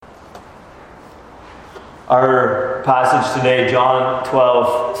Our passage today, John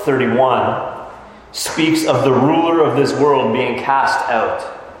 12:31, speaks of the ruler of this world being cast out.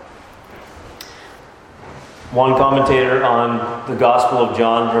 One commentator on the Gospel of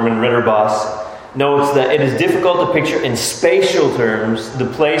John, Herman Ritterboss, notes that it is difficult to picture in spatial terms the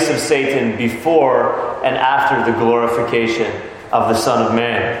place of Satan before and after the glorification of the Son of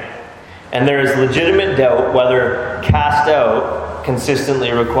Man. And there is legitimate doubt whether cast out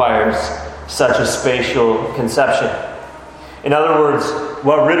consistently requires such a spatial conception. In other words,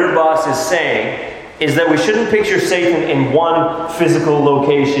 what Ritterboss is saying is that we shouldn't picture Satan in one physical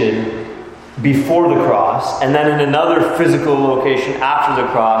location before the cross, and then in another physical location after the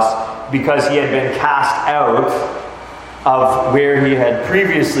cross, because he had been cast out of where he had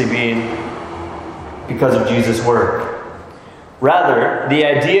previously been because of Jesus' work. Rather, the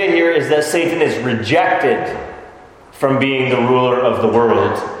idea here is that Satan is rejected from being the ruler of the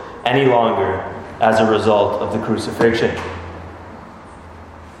world any longer as a result of the crucifixion.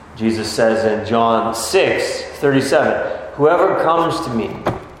 Jesus says in John 6:37, "Whoever comes to me,"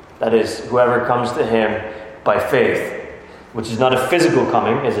 that is, whoever comes to him by faith, which is not a physical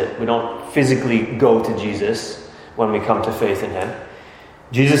coming, is it? We don't physically go to Jesus when we come to faith in him.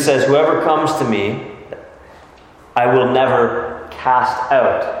 Jesus says, "Whoever comes to me, I will never cast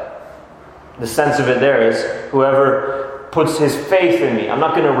out." The sense of it there is, whoever puts his faith in me, I'm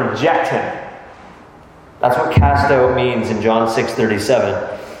not going to reject him. That's what cast out means in John 6:37.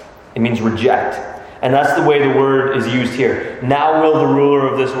 It means reject. And that's the way the word is used here. Now will the ruler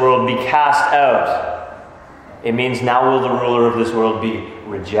of this world be cast out. It means now will the ruler of this world be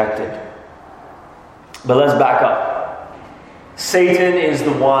rejected. But let's back up. Satan is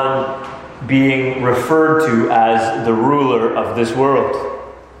the one being referred to as the ruler of this world.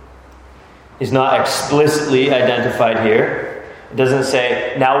 He's not explicitly identified here. It doesn't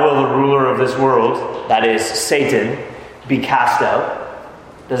say, now will the ruler of this world, that is Satan, be cast out.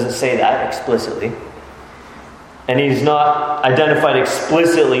 It doesn't say that explicitly. And he's not identified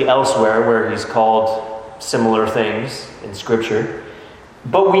explicitly elsewhere where he's called similar things in Scripture.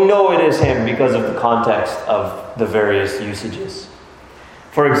 But we know it is him because of the context of the various usages.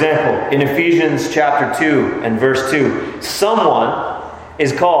 For example, in Ephesians chapter 2 and verse 2, someone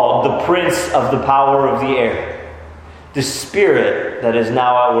is called the prince of the power of the air, the spirit that is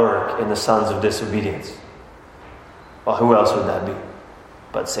now at work in the sons of disobedience. Well, who else would that be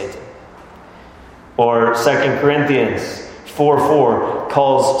but Satan? Or 2 Corinthians 4:4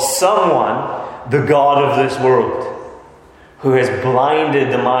 calls someone the god of this world, who has blinded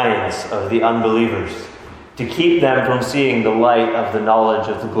the minds of the unbelievers to keep them from seeing the light of the knowledge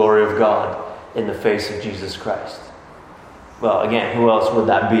of the glory of God in the face of Jesus Christ. Well, again, who else would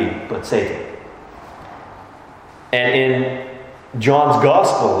that be but Satan? And in John's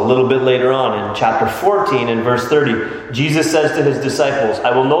Gospel, a little bit later on, in chapter 14 and verse 30, Jesus says to his disciples,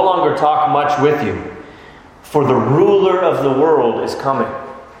 "I will no longer talk much with you, for the ruler of the world is coming.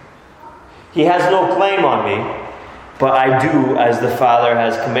 He has no claim on me, but I do as the Father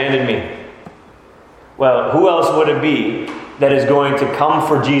has commanded me." Well, who else would it be that is going to come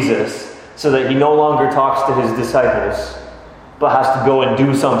for Jesus so that he no longer talks to his disciples, but has to go and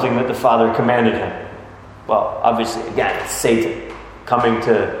do something that the Father commanded him? Well, obviously, again, it's Satan coming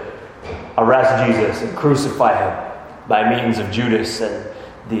to arrest Jesus and crucify him by means of Judas and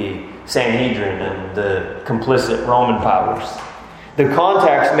the Sanhedrin and the complicit Roman powers. The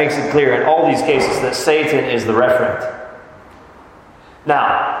context makes it clear in all these cases that Satan is the referent. Now,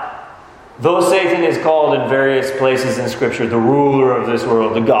 though Satan is called in various places in Scripture the ruler of this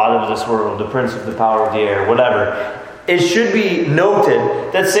world, the god of this world, the prince of the power of the air, whatever, it should be noted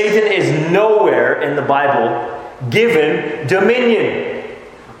that Satan is nowhere in the Bible given dominion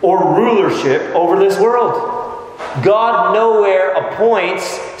or rulership over this world. God nowhere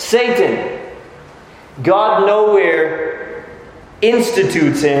appoints Satan. God nowhere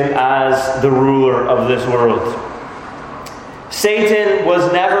institutes him as the ruler of this world. Satan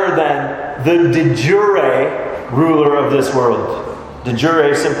was never then the de jure ruler of this world. De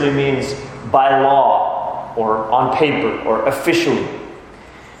jure simply means by law, or on paper, or officially.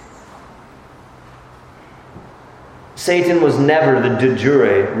 Satan was never the de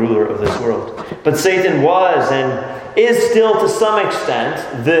jure ruler of this world. But Satan was and is still to some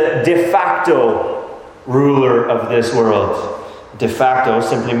extent the de facto ruler of this world. De facto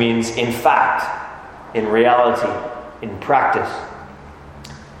simply means in fact, in reality, in practice.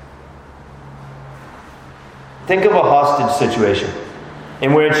 Think of a hostage situation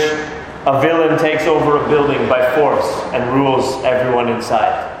in which a villain takes over a building by force and rules everyone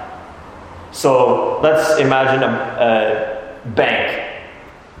inside. So let's imagine a bank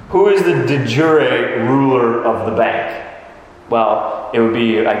Who is the de jure ruler of the bank? Well, it would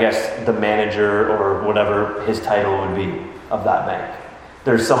be, I guess, the manager or whatever his title would be of that bank.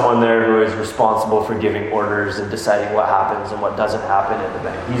 There's someone there who is responsible for giving orders and deciding what happens and what doesn't happen in the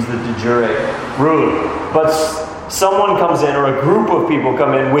bank. He's the de jure ruler. But someone comes in, or a group of people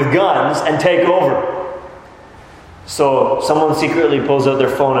come in with guns and take over. So someone secretly pulls out their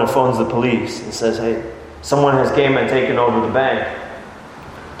phone and phones the police and says, hey, someone has came and taken over the bank.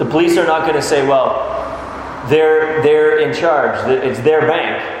 The police are not going to say, well, they're in charge. It's their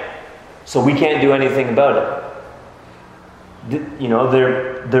bank, so we can't do anything about it.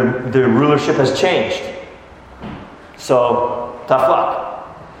 Their rulership has changed. So tough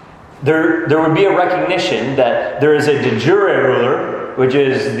luck. There would be a recognition that there is a de jure ruler, which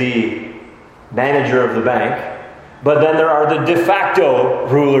is the manager of the bank, but then there are the de facto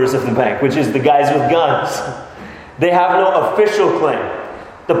rulers of the bank, which is the guys with guns. They have no official claim.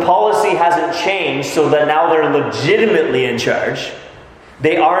 The policy hasn't changed so that now they're legitimately in charge.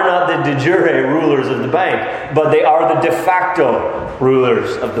 They are not the de jure rulers of the bank, but they are the de facto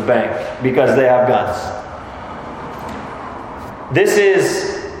rulers of the bank because they have guns. This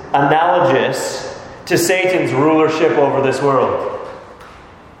is analogous to Satan's rulership over this world.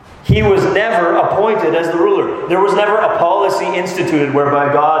 He was never appointed as the ruler. There was never a policy instituted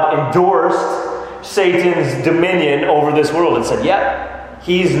whereby God endorsed Satan's dominion over this world and said,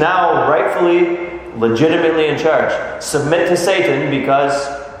 he's now rightfully, legitimately in charge. Submit to Satan because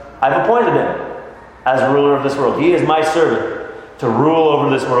I've appointed him as ruler of this world. He is my servant to rule over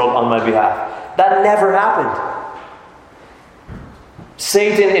this world on my behalf. That never happened.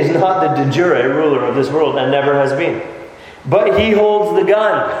 Satan is not the de jure ruler of this world and never has been. But he holds the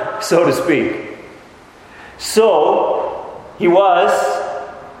gun, so to speak. So, he was,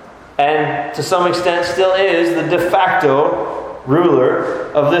 and to some extent still is, the de facto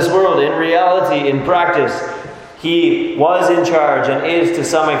ruler of this world. In reality, in practice, he was in charge and is to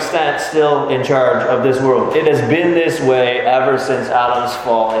some extent still in charge of this world. It has been this way ever since Adam's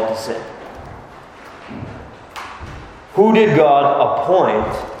fall into sin. Who did God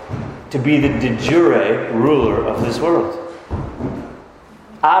appoint to be the de jure ruler of this world?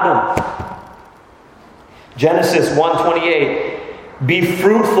 Adam. Genesis 1:28. Be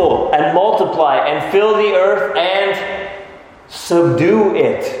fruitful and multiply and fill the earth and subdue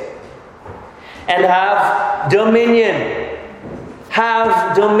it. And have dominion.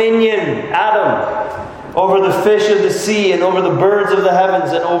 Have dominion, Adam, over the fish of the sea and over the birds of the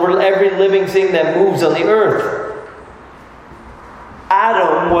heavens and over every living thing that moves on the earth.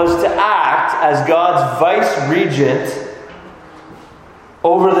 Adam was to act as God's vice-regent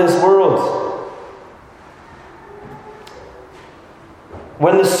over this world.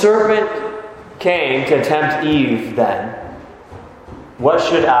 When the serpent came to tempt Eve then, what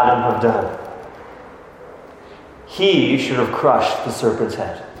should Adam have done? He should have crushed the serpent's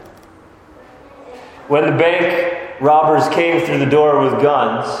head. When the bank robbers came through the door with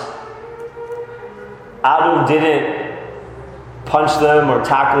guns, Adam didn't punch them or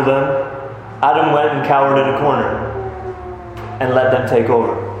tackle them. Adam went and cowered in a corner and let them take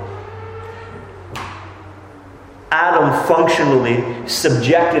over. Adam functionally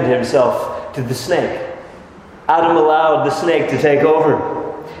subjected himself to the snake. Adam allowed the snake to take over.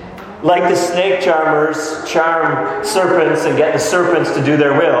 Like the snake charmers charm serpents and get the serpents to do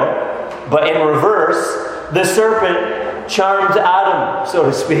their will, but in reverse, the serpent charmed Adam, so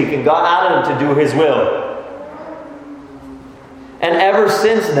to speak, and got Adam to do his will. And ever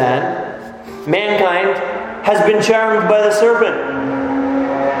since then, mankind has been charmed by the serpent.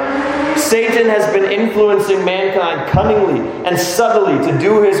 Satan has been influencing mankind cunningly and subtly to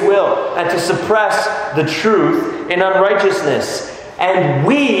do his will and to suppress the truth in unrighteousness. And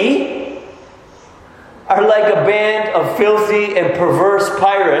we are like a band of filthy and perverse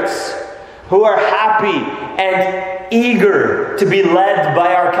pirates who are happy and eager to be led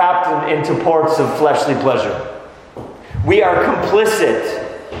by our captain into ports of fleshly pleasure. We are complicit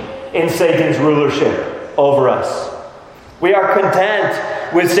in Satan's rulership over us. We are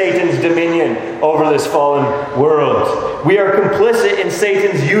content with Satan's dominion over this fallen world. We are complicit in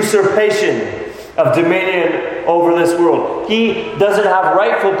Satan's usurpation of dominion over this world. He doesn't have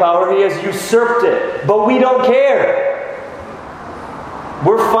rightful power, he has usurped it. But we don't care.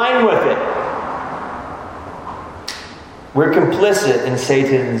 We're fine with it. We're complicit in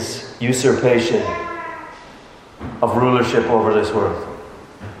Satan's usurpation of rulership over this world.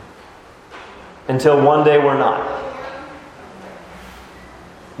 Until one day we're not.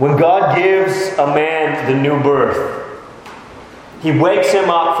 When God gives a man the new birth, He wakes him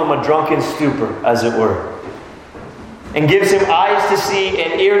up from a drunken stupor, as it were. and gives him eyes to see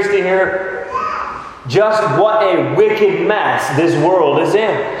and ears to hear just what a wicked mess this world is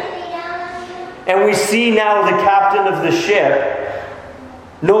in. And we see now the captain of the ship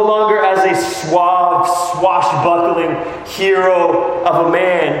no longer as a suave, swashbuckling hero of a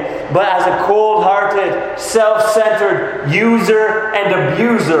man, but as a cold-hearted, self-centered user and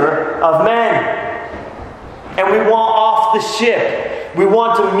abuser of men. And we want off the ship. We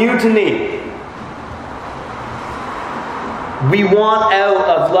want to mutiny. We want out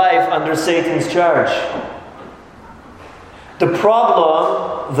of life under Satan's charge. The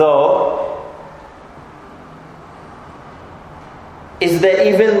problem, though, is that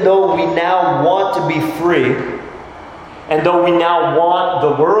even though we now want to be free, and though we now want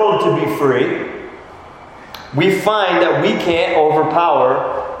the world to be free, we find that we can't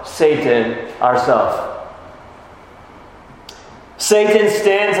overpower Satan ourselves. Satan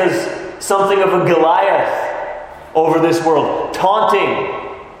stands as something of a Goliath over this world, taunting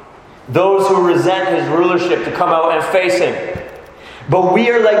those who resent his rulership to come out and face him. But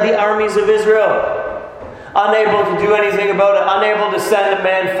we are like the armies of Israel, unable to do anything about it, unable to send a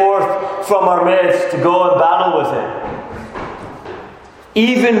man forth from our midst to go and battle with him.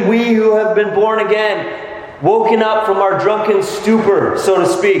 Even we who have been born again, woken up from our drunken stupor, so to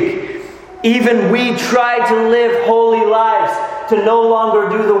speak, even we try to live holy lives, to no longer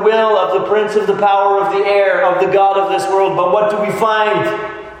do the will of the prince of the power of the air, of the God of this world. But what do we find?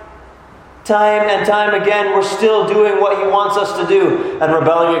 Time and time again, we're still doing what he wants us to do and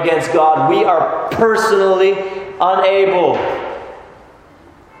rebelling against God. We are personally unable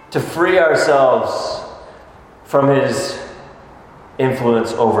to free ourselves from his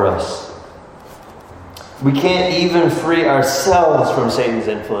influence over us. We can't even free ourselves from Satan's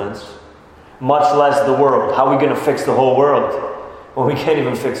influence, much less the world. How are we going to fix the whole world when we can't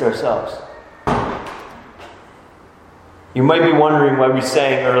even fix ourselves? You might be wondering why we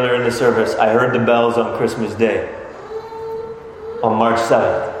sang earlier in the service, I heard the bells on Christmas Day, on March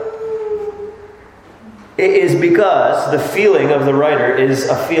 7th. It is because the feeling of the writer is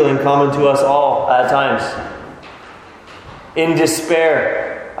a feeling common to us all at times. In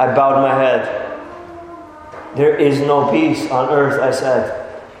despair, I bowed my head. There is no peace on earth, I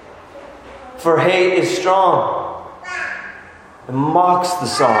said. For hate is strong and mocks the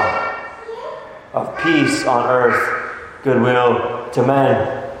song of peace on earth, goodwill to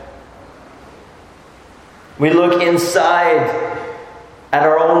men. We look inside at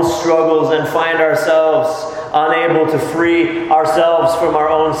our own struggles and find ourselves unable to free ourselves from our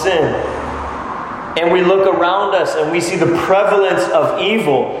own sin. And we look around us and we see the prevalence of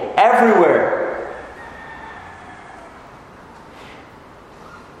evil everywhere.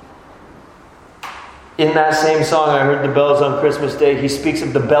 In that same song, I heard the bells on Christmas Day, he speaks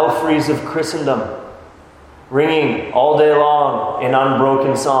of the belfries of Christendom ringing all day long in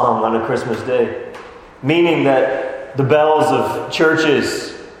unbroken song on a Christmas day. Meaning that the bells of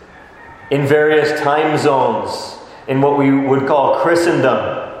churches in various time zones in what we would call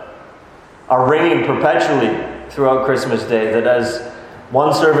Christendom are ringing perpetually throughout Christmas Day. That as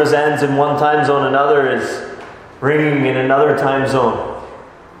one service ends in one time zone, another is ringing in another time zone.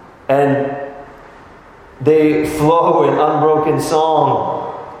 And they flow in unbroken song.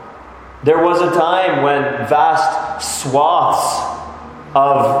 There was a time when vast swaths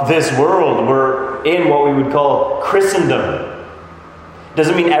of this world were in what we would call Christendom.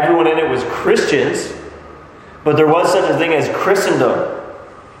 Doesn't mean everyone in it was Christians, but there was such a thing as Christendom,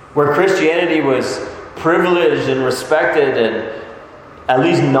 where Christianity was privileged and respected and at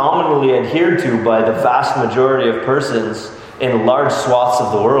least nominally adhered to by the vast majority of persons in large swaths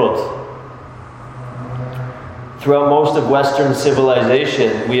of the world. Throughout most of Western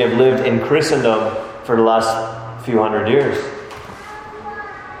civilization, we have lived in Christendom for the last few hundred years.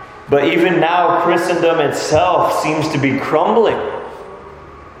 But even now, Christendom itself seems to be crumbling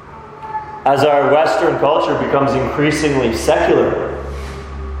as our Western culture becomes increasingly secular.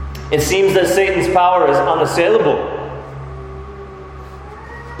 It seems that Satan's power is unassailable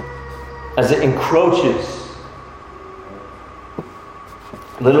as it encroaches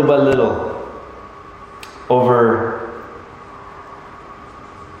little by little over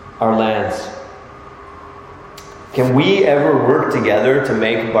our lands. Can we ever work together to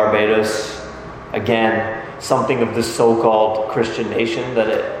make Barbados again something of the so-called Christian nation that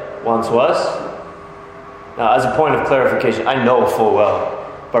it once was? Now, as a point of clarification, I know full well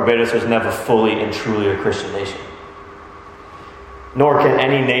Barbados was never fully and truly a Christian nation. Nor can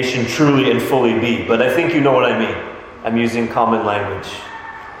any nation truly and fully be. But I think you know what I mean. I'm using common language,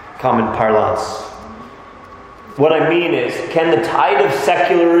 common parlance. What I mean is, can the tide of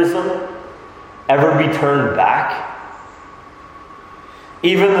secularism ever be turned back?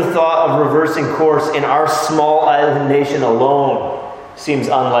 Even the thought of reversing course in our small island nation alone seems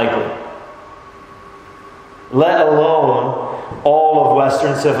unlikely. Let alone all of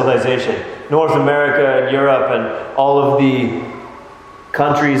Western civilization, North America and Europe and all of the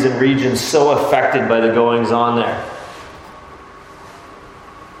countries and regions so affected by the goings-on there.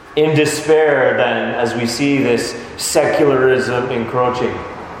 In despair, then, as we see this secularism encroaching,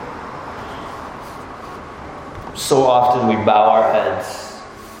 so often we bow our heads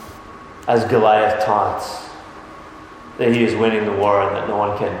as Goliath taunts that he is winning the war and that no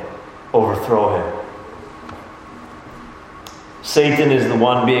one can overthrow him. Satan is the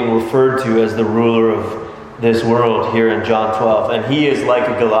one being referred to as the ruler of this world here in John 12, and he is like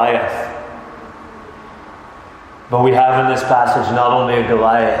a Goliath. But we have in this passage not only a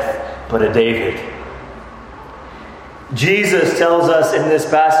Goliath, but a David. Jesus tells us in this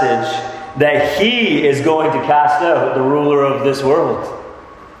passage that he is going to cast out the ruler of this world.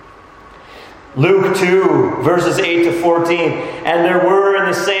 Luke 2, verses 8 to 14. And there were in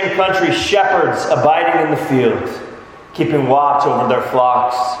the same country shepherds abiding in the field, keeping watch over their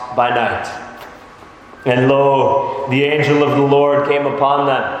flocks by night. And lo, the angel of the Lord came upon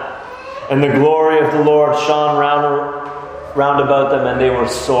them, and the glory of the Lord shone round about them, and they were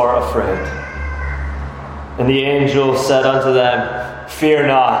sore afraid. And the angel said unto them, Fear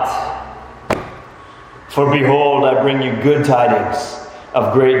not, for behold, I bring you good tidings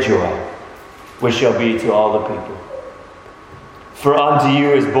of great joy, which shall be to all the people. For unto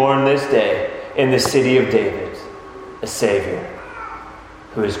you is born this day in the city of David a Savior,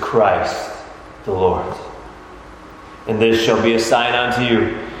 who is Christ the Lord. And this shall be a sign unto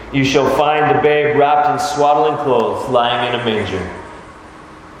you. You shall find the babe wrapped in swaddling clothes, lying in a manger.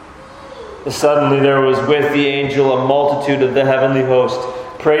 And suddenly there was with the angel a multitude of the heavenly host,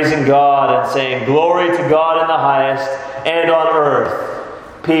 praising God and saying, Glory to God in the highest, and on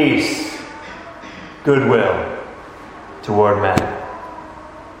earth peace, goodwill toward men.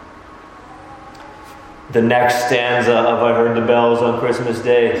 The next stanza of I Heard the Bells on Christmas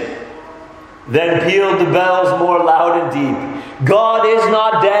Day. Then pealed the bells more loud and deep. God is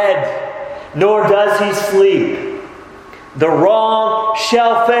not dead, nor does he sleep. The wrong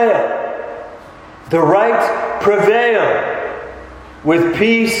shall fail, the right prevail. With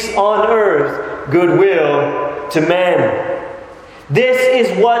peace on earth, goodwill to men. This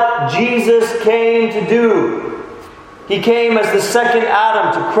is what Jesus came to do. He came as the second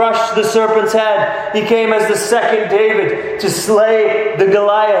Adam to crush the serpent's head. He came as the second David to slay the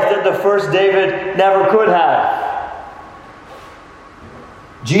Goliath that the first David never could have.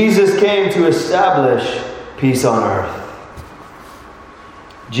 Jesus came to establish peace on earth.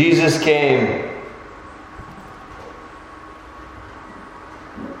 Jesus came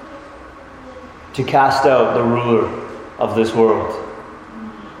to cast out the ruler of this world.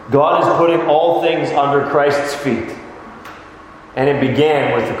 God is putting all things under Christ's feet. And it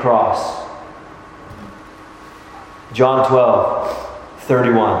began with the cross. John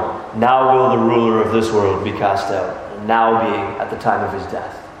 12:31. Now will the ruler of this world be cast out, and now being at the time of his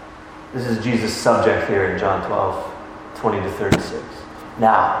death. This is Jesus' subject here in John 12:20 to 36.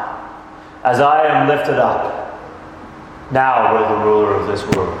 Now, as I am lifted up, now will the ruler of this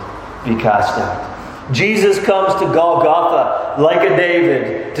world be cast out. Jesus comes to Golgotha like a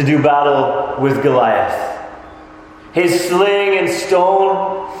David to do battle with Goliath. His sling and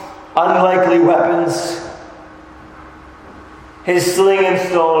stone, unlikely weapons. His sling and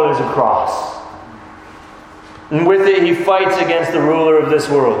stone is a cross. And with it he fights against the ruler of this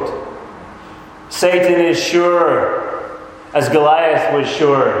world. Satan is sure, as Goliath was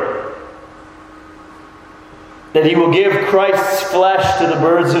sure, that he will give Christ's flesh to the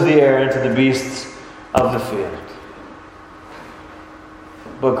birds of the air and to the beasts of the field.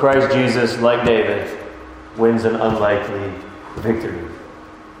 But Christ Jesus, like David, wins an unlikely victory.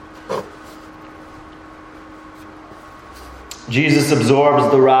 Jesus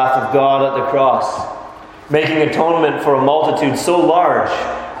absorbs the wrath of God at the cross, making atonement for a multitude so large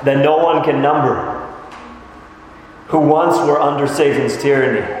that no one can number, who once were under Satan's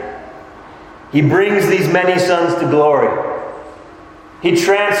tyranny. He brings these many sons to glory. He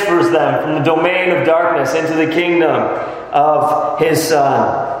transfers them from the domain of darkness into the kingdom of his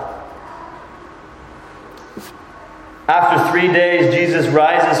Son. After 3 days, Jesus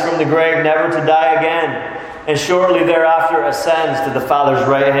rises from the grave, never to die again, and shortly thereafter ascends to the Father's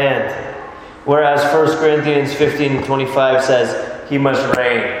right hand. Whereas 1 Corinthians 15:25 says, he must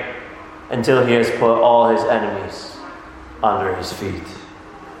reign until he has put all his enemies under his feet.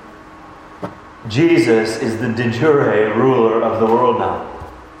 Jesus is the de jure ruler of the world now.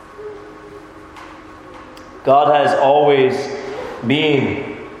 God has always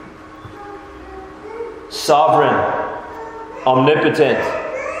being, sovereign, omnipotent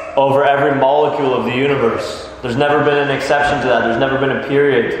over every molecule of the universe. There's never been an exception to that. There's never been a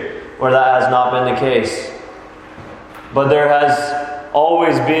period where that has not been the case. But there has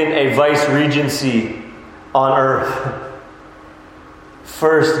always been a vice-regency on earth.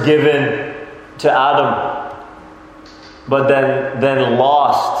 First given to Adam, but then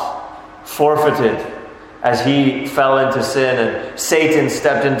lost, forfeited, as he fell into sin and Satan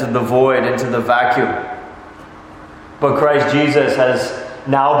stepped into the void, into the vacuum. But Christ Jesus has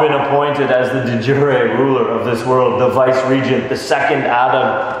now been appointed as the de jure ruler of this world, the vice-regent, the second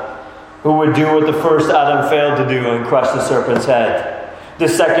Adam, who would do what the first Adam failed to do and crush the serpent's head. The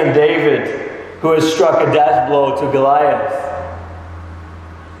second David, who has struck a death blow to Goliath.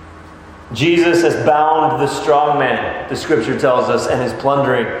 Jesus has bound the strong man, the scripture tells us, and is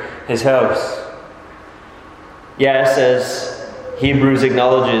plundering his house. Yes, as Hebrews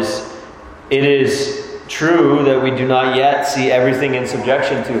acknowledges, it is true that we do not yet see everything in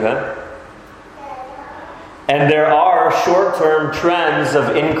subjection to him. And there are short-term trends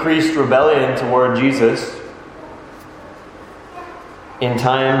of increased rebellion toward Jesus in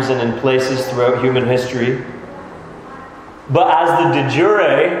times and in places throughout human history. But as the de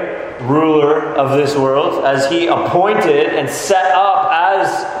jure ruler of this world, as he appointed and set up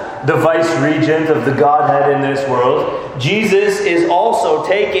as the vice-regent of the Godhead in this world, Jesus is also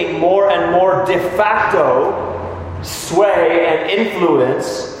taking more and more de facto sway and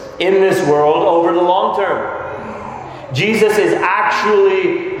influence in this world over the long term. Jesus is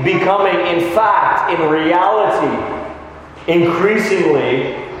actually becoming, in fact, in reality,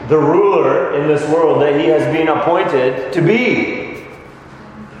 increasingly the ruler in this world that he has been appointed to be.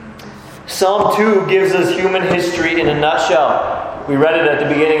 Psalm 2 gives us human history in a nutshell. We read it at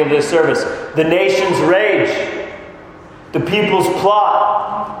the beginning of this service. The nations rage. The peoples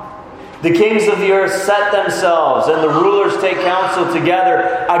plot. The kings of the earth set themselves, and the rulers take counsel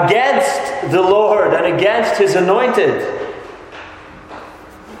together against the Lord and against his anointed.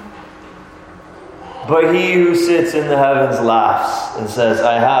 But he who sits in the heavens laughs and says,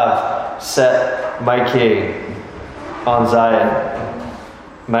 I have set my king on Zion,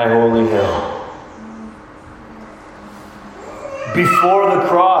 my holy hill. Before the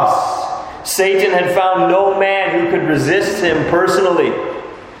cross, Satan had found no man who could resist him personally,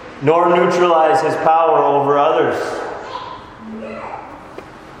 nor neutralize his power over others.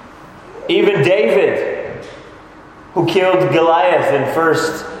 Even David, who killed Goliath in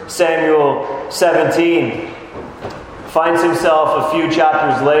 1 Samuel 17, finds himself a few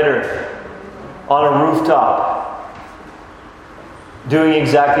chapters later on a rooftop, doing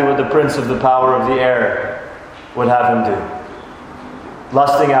exactly what the prince of the power of the air would have him do,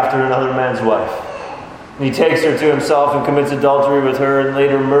 lusting after another man's wife. And he takes her to himself and commits adultery with her and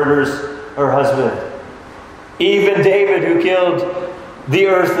later murders her husband. Even David, who killed the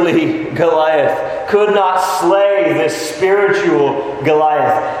earthly Goliath, could not slay this spiritual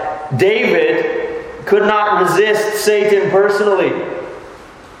Goliath. David could not resist Satan personally,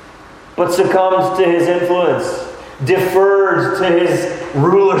 but succumbed to his influence, deferred to his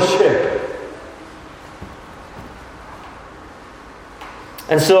rulership.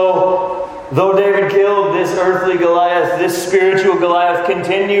 And so, though David killed this earthly Goliath, this spiritual Goliath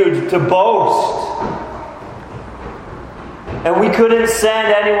continued to boast. And we couldn't send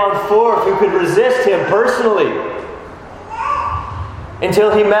anyone forth who could resist him personally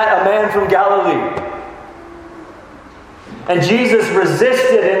until he met a man from Galilee. And Jesus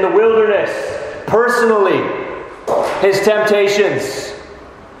resisted in the wilderness, personally, his temptations.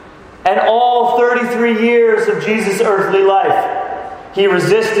 And all 33 years of Jesus' earthly life, he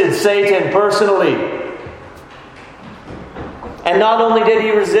resisted Satan personally. And not only did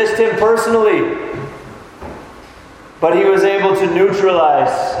he resist him personally, but he was able to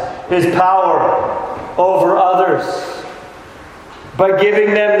neutralize his power over others by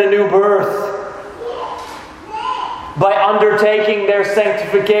giving them the new birth, by undertaking their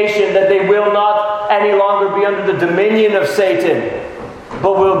sanctification, that they will not any longer be under the dominion of Satan,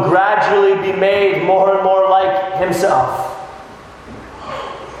 but will gradually be made more and more like himself.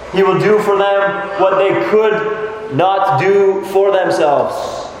 He will do for them what they could not do for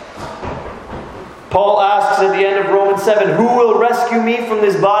themselves. Paul asks at the end of Romans 7, who will rescue me from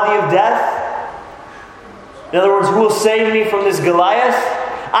this body of death? In other words, who will save me from this Goliath?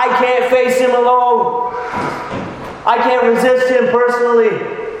 I can't face him alone. I can't resist him personally.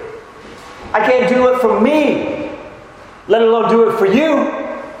 I can't do it for me, let alone do it for you.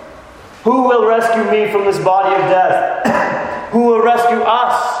 Who will rescue me from this body of death? Who will rescue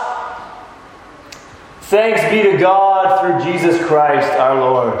us Thanks be to God through Jesus Christ our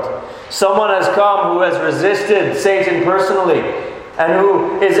Lord. Someone has come who has resisted Satan personally and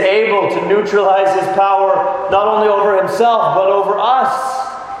who is able to neutralize his power not only over himself but over us.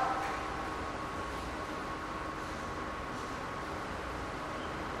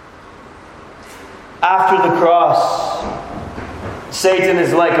 After the cross, Satan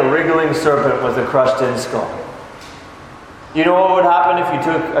is like a wriggling serpent with a crushed-in skull. You know what would happen if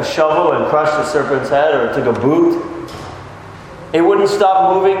you took a shovel and crushed the serpent's head, or took a boot? It wouldn't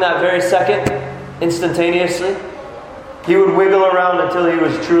stop moving that very second, instantaneously. He would wiggle around until he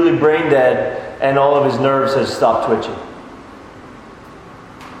was truly brain dead and all of his nerves had stopped twitching.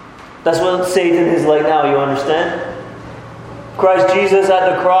 That's what Satan is like now, you understand? Christ Jesus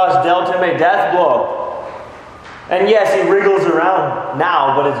at the cross dealt him a death blow. And yes, he wriggles around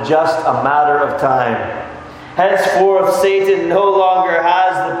now, but it's just a matter of time. Henceforth, Satan no longer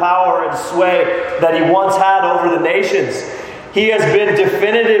has the power and sway that he once had over the nations. He has been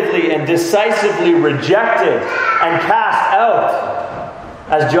definitively and decisively rejected and cast out.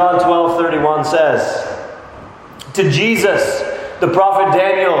 As John 12:31 says. To Jesus, the prophet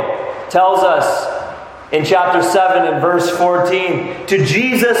Daniel tells us in chapter 7 and verse 14, to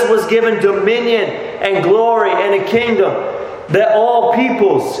Jesus was given dominion and glory and a kingdom, that all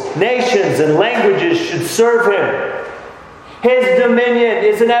peoples, nations, and languages should serve him. His dominion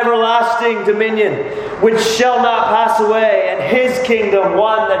is an everlasting dominion which shall not pass away, and his kingdom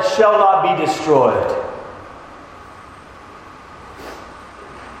one that shall not be destroyed.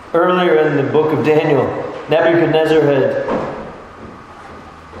 Earlier in the book of Daniel, Nebuchadnezzar had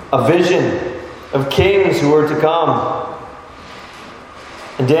a vision of kings who were to come.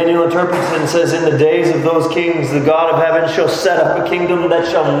 And Daniel interprets it and says, in the days of those kings, the God of heaven shall set up a kingdom that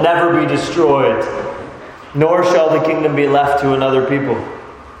shall never be destroyed, nor shall the kingdom be left to another people.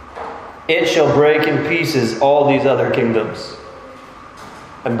 It shall break in pieces all these other kingdoms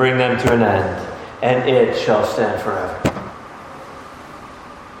and bring them to an end, and it shall stand forever.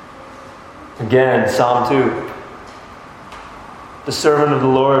 Again, Psalm 2. The servant of the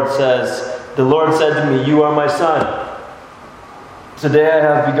Lord says, the Lord said to me, you are my son. Today I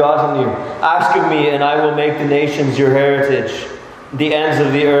have begotten you. Ask of me, and I will make the nations your heritage, the ends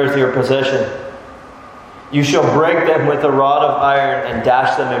of the earth your possession. You shall break them with a rod of iron and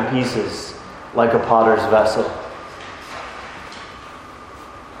dash them in pieces like a potter's vessel.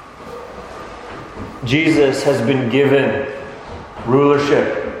 Jesus has been given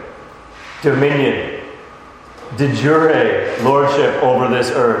rulership, dominion, de jure lordship over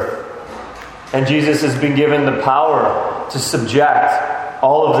this earth. And Jesus has been given the power to subject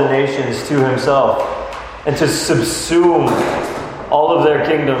all of the nations to himself and to subsume all of their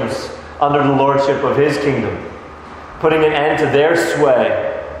kingdoms under the lordship of his kingdom, putting an end to their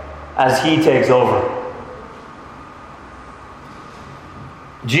sway as he takes over.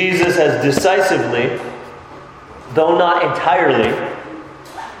 Jesus has decisively, though not entirely,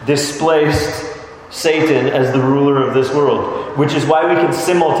 displaced Satan as the ruler of this world, which is why we can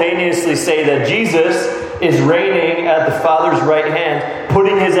simultaneously say that Jesus is reigning at the Father's right hand,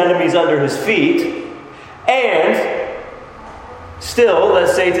 putting his enemies under his feet, and still that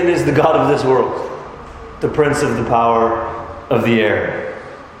Satan is the god of this world, the prince of the power of the air.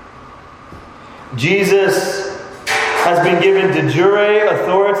 Jesus has been given de jure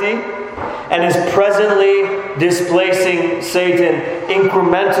authority and is presently displacing Satan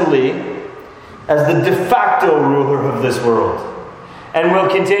incrementally as the de facto ruler of this world, and will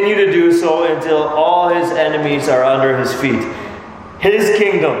continue to do so until all his enemies are under his feet. His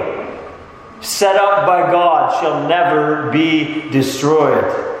kingdom, set up by God, shall never be destroyed.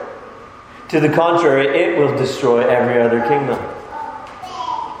 To the contrary, it will destroy every other kingdom.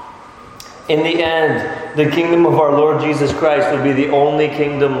 In the end, the kingdom of our Lord Jesus Christ will be the only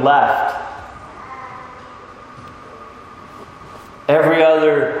kingdom left. Every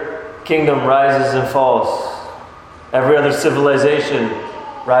other kingdom rises and falls. Every other civilization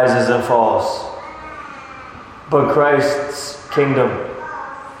rises and falls. But Christ's kingdom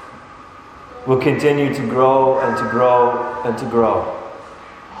will continue to grow and to grow and to grow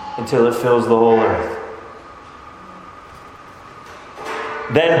until it fills the whole earth.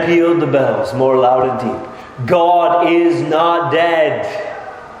 Then pealed the bells more loud and deep. God is not dead,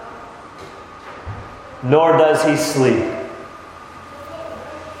 nor does he sleep.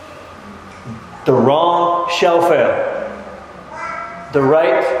 The wrong shall fail, the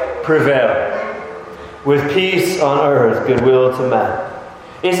right prevail, with peace on earth, goodwill to men.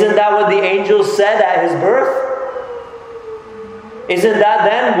 Isn't that what the angels said at his birth? Isn't that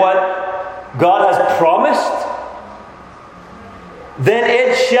then what God has promised? Then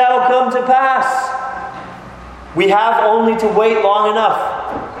it shall come to pass. We have only to wait long enough.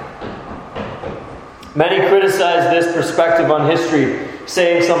 Many criticize this perspective on history,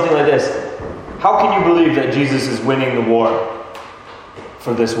 saying something like this: how can you believe that Jesus is winning the war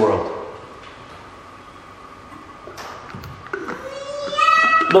for this world?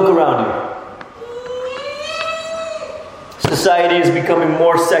 Look around you. Society is becoming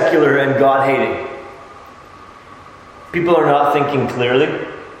more secular and God-hating. People are not thinking clearly,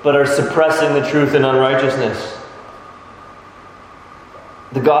 but are suppressing the truth in unrighteousness.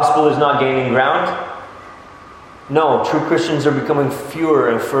 The gospel is not gaining ground. No, true Christians are becoming fewer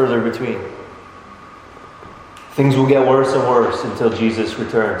and further between. Things will get worse and worse until Jesus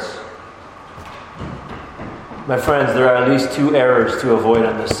returns. My friends, there are at least two errors to avoid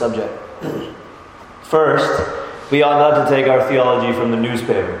on this subject. First, we ought not to take our theology from the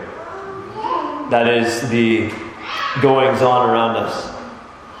newspaper. That is the goings-on around us,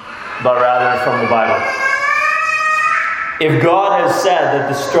 but rather from the Bible. If God has said that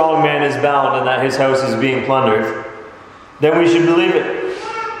the strong man is bound and that his house is being plundered, then we should believe it.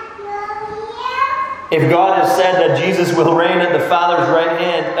 If God has said that Jesus will reign at the Father's right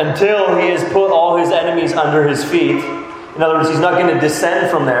hand until he has put all his enemies under his feet, in other words, he's not going to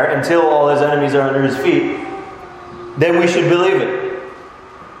descend from there until all his enemies are under his feet, then we should believe it.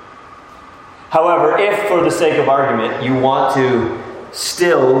 However, if for the sake of argument you want to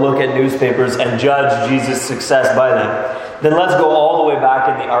still look at newspapers and judge Jesus' success by them, then let's go all the way back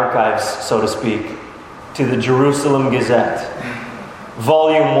in the archives, so to speak, to the Jerusalem Gazette,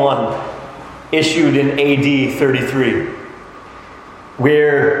 Volume 1, issued in AD 33,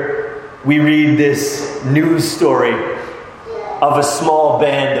 where we read this news story of a small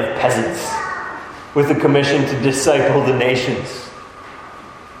band of peasants with a commission to disciple the nations.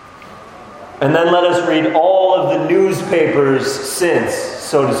 And then let us read all of the newspapers since,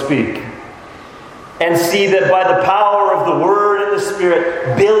 so to speak, and see that by the power of the Word and the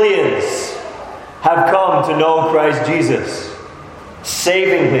Spirit, billions have come to know Christ Jesus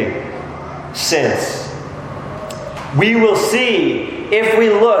savingly since. We will see, if we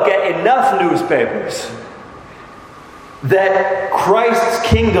look at enough newspapers, that Christ's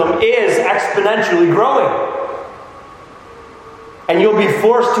kingdom is exponentially growing. And you'll be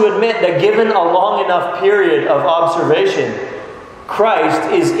forced to admit that given a long enough period of observation,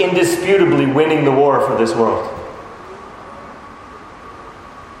 Christ is indisputably winning the war for this world.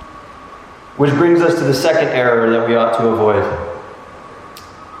 Which brings us to the second error that we ought to avoid.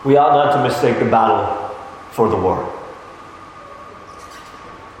 We ought not to mistake the battle for the war.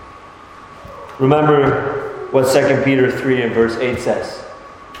 Remember what 2 Peter 3 and verse 8 says.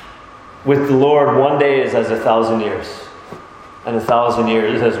 With the Lord, one day is as 1,000 years, and 1,000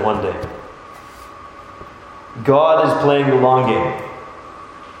 years as one day. God is playing the long game.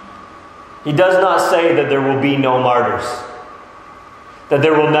 He does not say that there will be no martyrs, that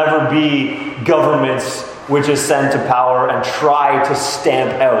there will never be governments which ascend to power and try to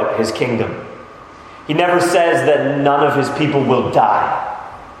stamp out his kingdom. He never says that none of his people will die.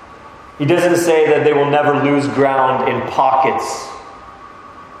 He doesn't say that they will never lose ground in pockets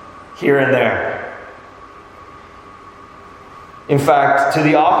here and there. In fact, to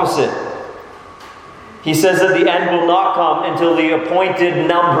the opposite, he says that the end will not come until the appointed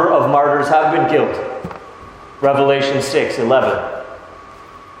number of martyrs have been killed. Revelation 6:11.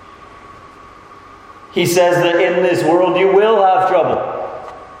 He says that in this world you will have trouble.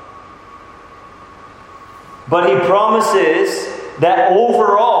 But he promises that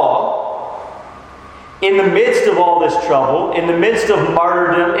overall, in the midst of all this trouble, in the midst of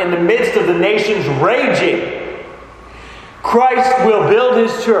martyrdom, in the midst of the nations raging, Christ will build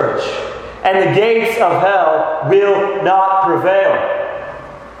his church, and the gates of hell will not prevail.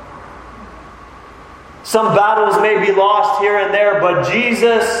 Some battles may be lost here and there, but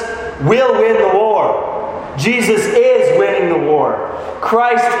Jesus will win the war. Jesus is winning the war.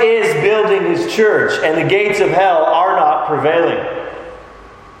 Christ is building his church, and the gates of hell are not prevailing.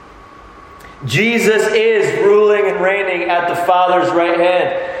 Jesus is ruling and reigning at the Father's right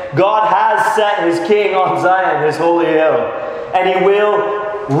hand. God has set his king on Zion, his holy hill, and he will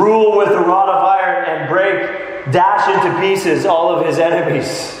rule with a rod of iron and dash into pieces all of his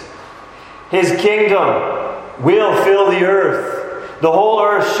enemies. His kingdom will fill the earth. The whole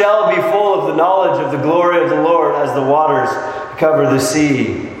earth shall be full of the knowledge of the glory of the Lord as the waters cover the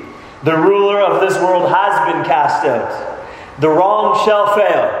sea. The ruler of this world has been cast out. The wrong shall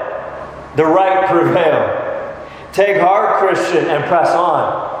fail. The right prevail. Take heart, Christian, and press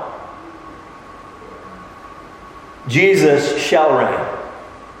on. Jesus shall reign.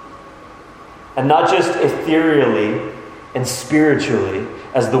 And not just ethereally and spiritually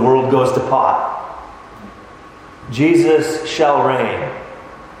as the world goes to pot. Jesus shall reign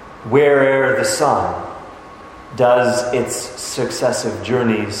where'er the sun does its successive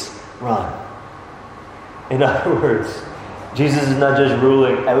journeys run. In other words, Jesus is not just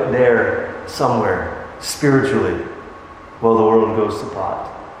ruling out there somewhere spiritually while the world goes to pot.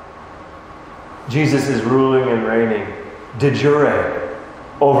 Jesus is ruling and reigning de jure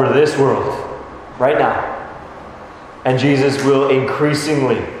over this world right now. And Jesus will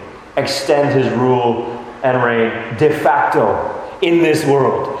increasingly extend his rule and reign de facto in this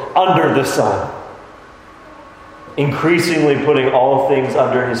world, under the sun. Increasingly putting all things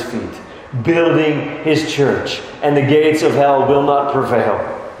under his feet, building his church, and the gates of hell will not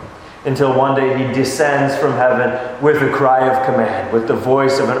prevail until one day he descends from heaven with a cry of command, with the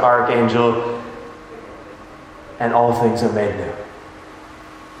voice of an archangel, and all things are made new.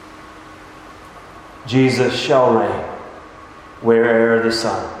 Jesus shall reign where'er the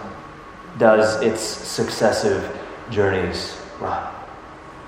sun does its successive journeys run.